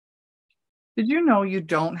Did you know you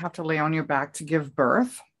don't have to lay on your back to give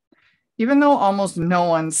birth? Even though almost no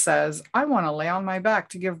one says, I want to lay on my back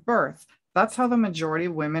to give birth, that's how the majority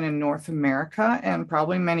of women in North America and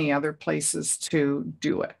probably many other places to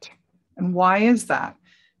do it. And why is that?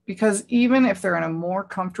 Because even if they're in a more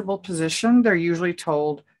comfortable position, they're usually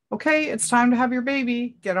told, okay, it's time to have your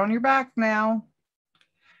baby, get on your back now.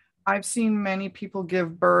 I've seen many people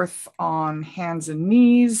give birth on hands and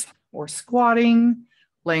knees or squatting,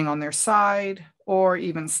 laying on their side, or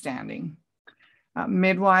even standing.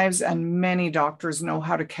 Midwives and many doctors know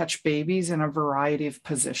how to catch babies in a variety of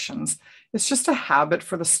positions. It's just a habit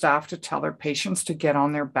for the staff to tell their patients to get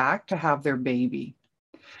on their back to have their baby.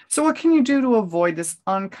 So, what can you do to avoid this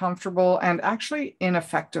uncomfortable and actually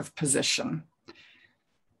ineffective position?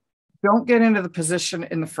 Don't get into the position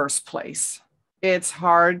in the first place. It's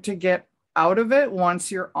hard to get out of it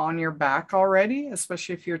once you're on your back already,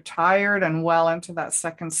 especially if you're tired and well into that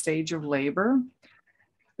second stage of labor.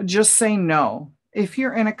 Just say no. If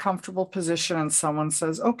you're in a comfortable position and someone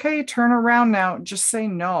says, okay, turn around now, just say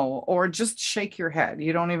no, or just shake your head.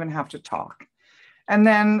 You don't even have to talk. And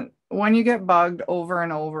then when you get bugged over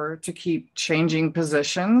and over to keep changing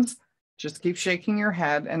positions, just keep shaking your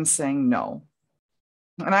head and saying no.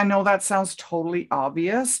 And I know that sounds totally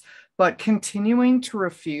obvious, but continuing to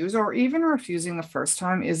refuse or even refusing the first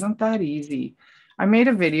time isn't that easy. I made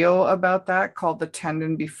a video about that called the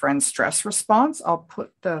Tendon Befriend Stress Response. I'll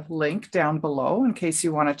put the link down below in case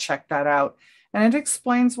you want to check that out. And it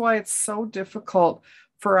explains why it's so difficult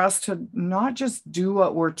for us to not just do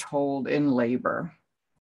what we're told in labor.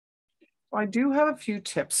 So I do have a few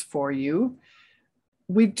tips for you.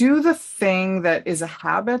 We do the thing that is a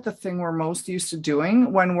habit, the thing we're most used to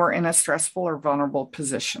doing when we're in a stressful or vulnerable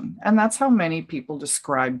position. And that's how many people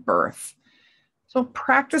describe birth. So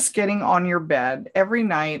practice getting on your bed every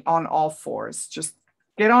night on all fours. Just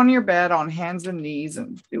get on your bed on hands and knees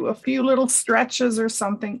and do a few little stretches or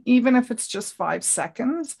something, even if it's just 5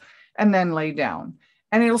 seconds, and then lay down.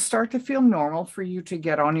 And it'll start to feel normal for you to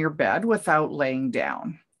get on your bed without laying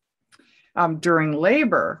down. During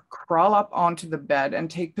labor, crawl up onto the bed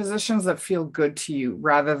and take positions that feel good to you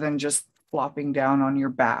rather than just flopping down on your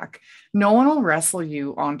back. No one will wrestle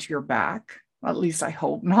you onto your back. At least I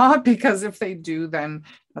hope not, because if they do, then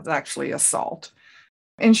that's actually assault.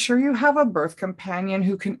 Ensure you have a birth companion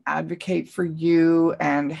who can advocate for you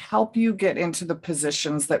and help you get into the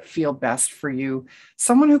positions that feel best for you.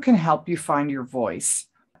 Someone who can help you find your voice.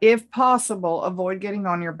 If possible, avoid getting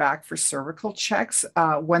on your back for cervical checks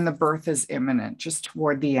when the birth is imminent, just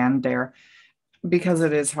toward the end there, because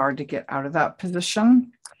it is hard to get out of that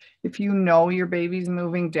position. If you know your baby's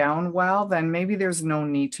moving down well, then maybe there's no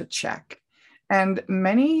need to check. And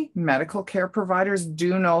many medical care providers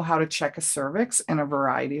do know how to check a cervix in a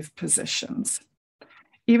variety of positions.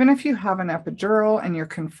 Even if you have an epidural and you're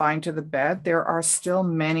confined to the bed, there are still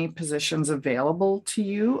many positions available to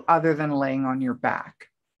you other than laying on your back.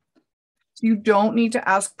 You don't need to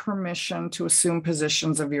ask permission to assume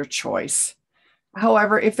positions of your choice.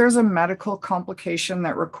 However, if there's a medical complication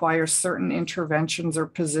that requires certain interventions or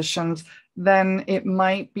positions, then it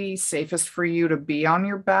might be safest for you to be on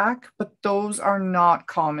your back, but those are not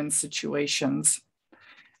common situations.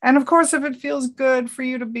 And of course, if it feels good for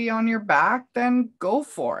you to be on your back, then go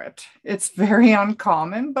for it. It's very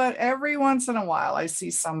uncommon, but every once in a while, I see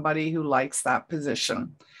somebody who likes that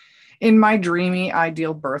position. In my dreamy,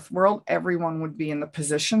 ideal birth world, everyone would be in the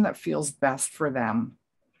position that feels best for them,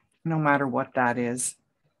 no matter what that is.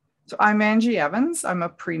 So I'm Angie Evans. I'm a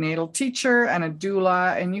prenatal teacher and a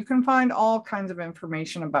doula, and you can find all kinds of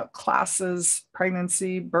information about classes,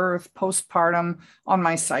 pregnancy, birth, postpartum on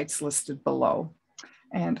my sites listed below.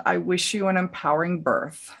 And I wish you an empowering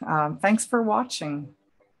birth. Thanks for watching.